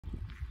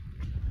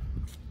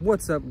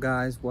What's up,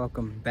 guys?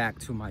 Welcome back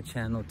to my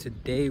channel.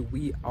 Today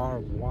we are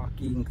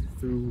walking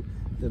through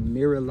the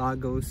Mira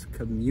Lagos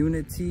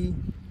community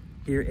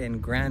here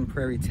in Grand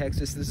Prairie,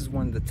 Texas. This is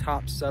one of the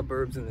top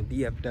suburbs in the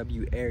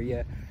DFW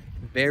area.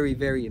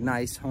 Very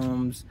nice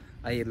homes,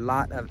 a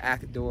lot of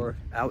outdoor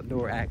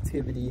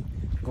activity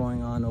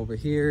going on over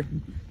here.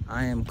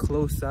 I am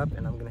close up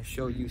and I'm going to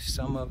show you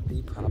some of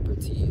the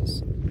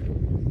properties.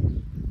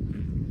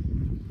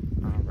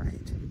 All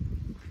right,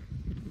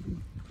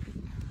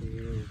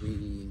 here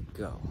we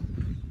go.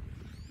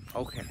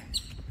 Okay,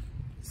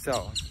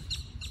 so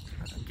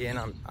again,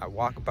 I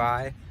walk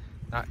by,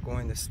 not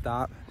going to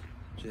stop,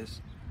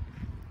 just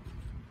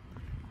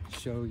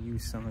show you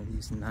some of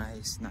these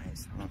nice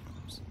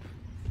homes.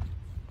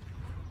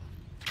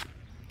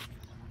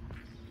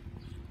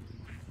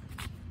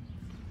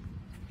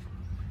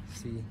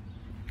 See,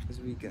 as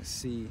we can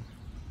see,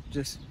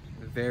 just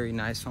very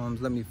nice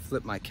homes. Let me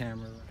flip my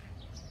camera.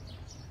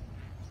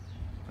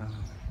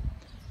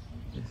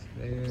 Just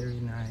very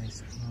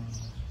nice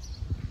homes.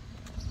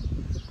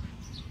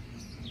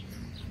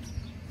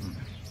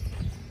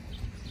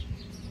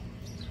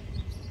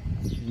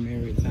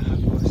 Mira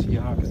Lagos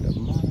yard of the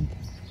month.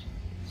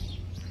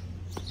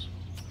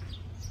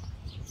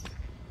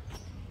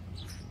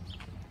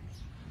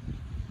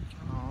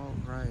 All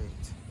right.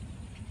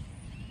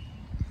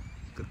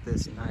 Look at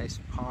this nice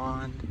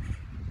pond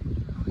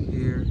out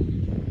here.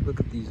 Look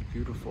at these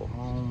beautiful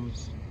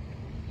homes.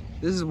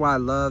 This is why I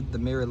love the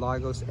Mira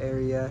Lagos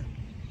area.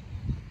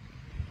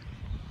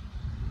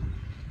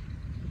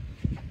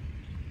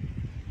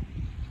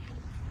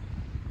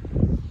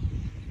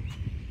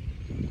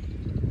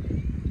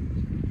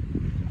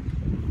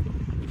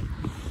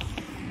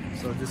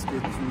 So just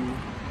get you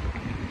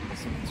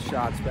some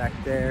shots back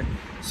there.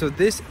 So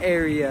this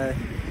area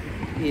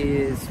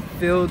is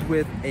filled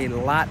with a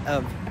lot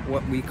of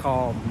what we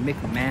call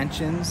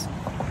McMansions.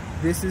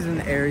 This is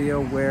an area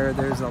where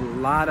there's a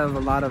lot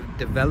of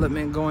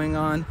development going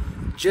on.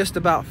 Just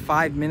about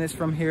 5 minutes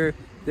from here,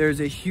 there's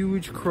a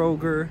huge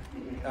Kroger,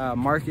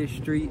 Market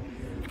Street.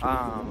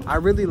 I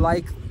really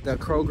like the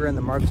Kroger and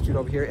the Market Street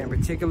over here. In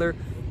particular,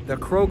 the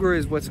Kroger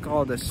is what's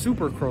called a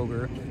super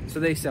Kroger. So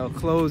they sell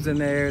clothes in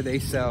there, they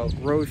sell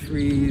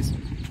groceries.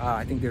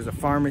 I think there's a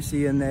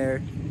pharmacy in there.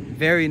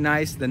 Very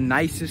nice, the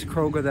nicest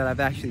Kroger that I've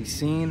actually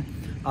seen.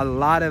 A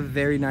lot of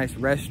very nice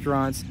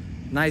restaurants,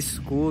 nice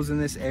schools in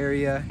this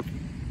area.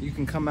 You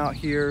can come out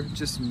here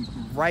just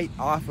right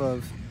off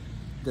of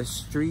the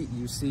street.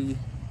 You see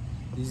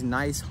these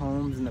nice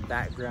homes in the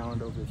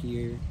background over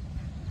here.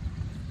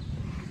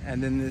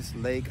 And then this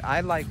lake.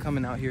 I like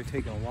coming out here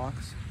taking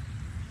walks.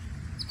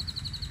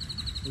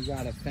 We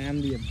got a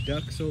family of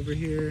ducks over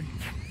here,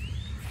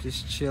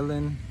 just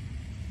chilling.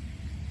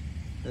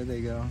 There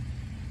they go.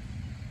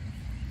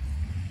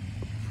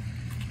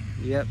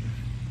 Yep.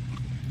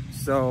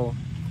 So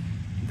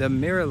the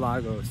Mira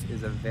Lagos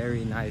is a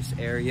very nice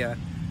area.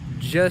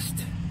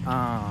 Just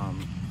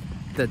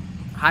the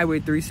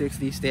Highway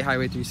 360, State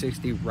Highway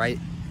 360, right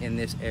in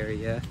this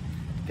area.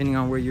 Depending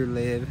on where you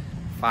live,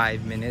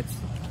 5 minutes,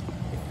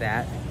 if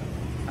that.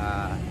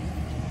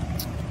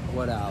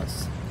 What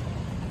else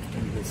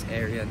in this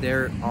area?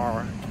 There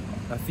are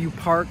a few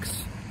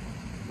parks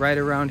right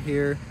around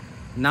here,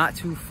 not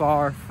too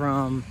far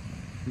from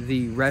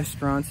the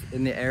restaurants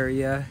in the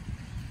area.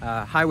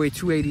 Highway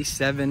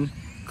 287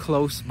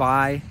 close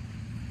by.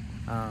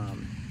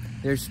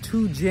 There's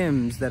 2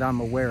 gyms that I'm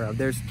aware of.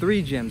 There's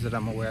 3 gyms that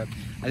I'm aware of.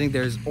 I think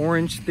there's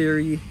Orange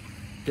Theory,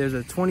 there's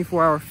a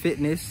 24-hour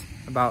fitness,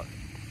 about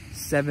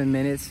 7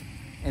 minutes,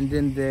 and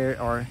then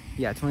there are,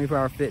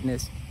 24-hour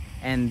fitness,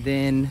 and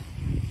then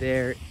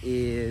there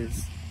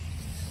is,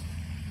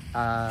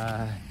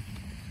 I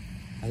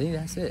think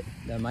that's it.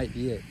 That might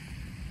be it.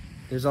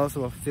 There's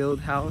also a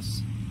field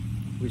house,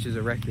 which is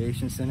a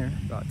recreation center,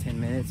 about 10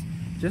 minutes.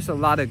 Just a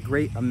lot of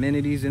great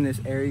amenities in this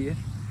area.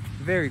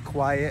 Very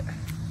quiet.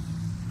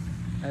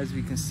 As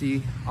we can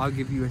see, I'll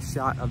give you a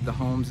shot of the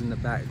homes in the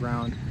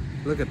background.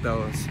 Look at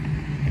those.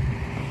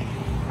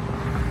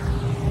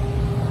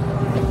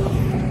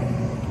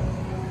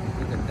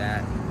 Look at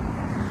that.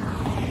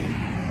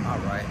 All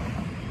right.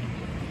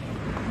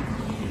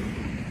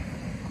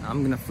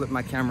 I'm gonna flip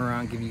my camera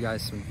around, give you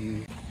guys some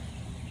views.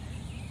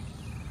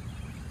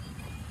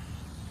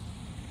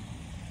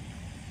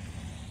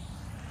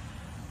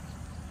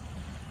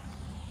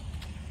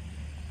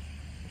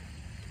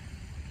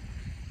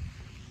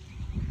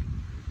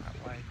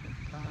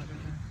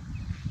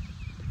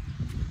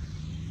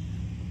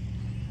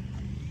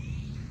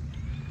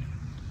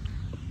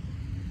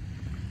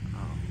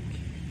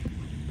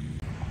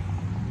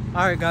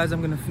 All right, guys,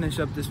 I'm gonna finish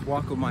up this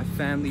walk with my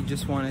family.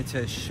 Just wanted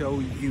to show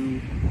you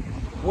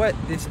what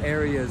this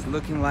area is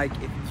looking like.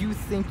 If you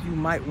think you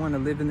might want to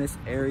live in this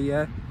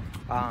area,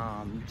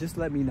 just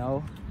let me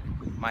know.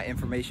 My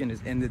information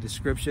is in the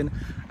description.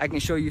 I can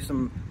show you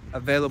some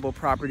available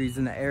properties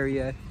in the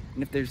area.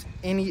 And if there's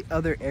any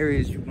other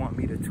areas you want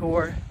me to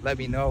tour, let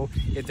me know.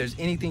 If there's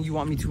anything you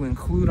want me to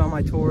include on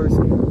my tours,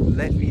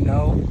 let me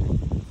know.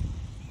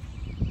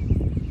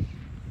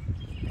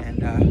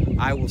 And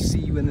I will see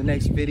you in the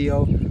next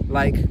video.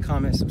 Like,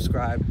 comment,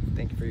 subscribe.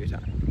 Thank you for your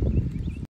time.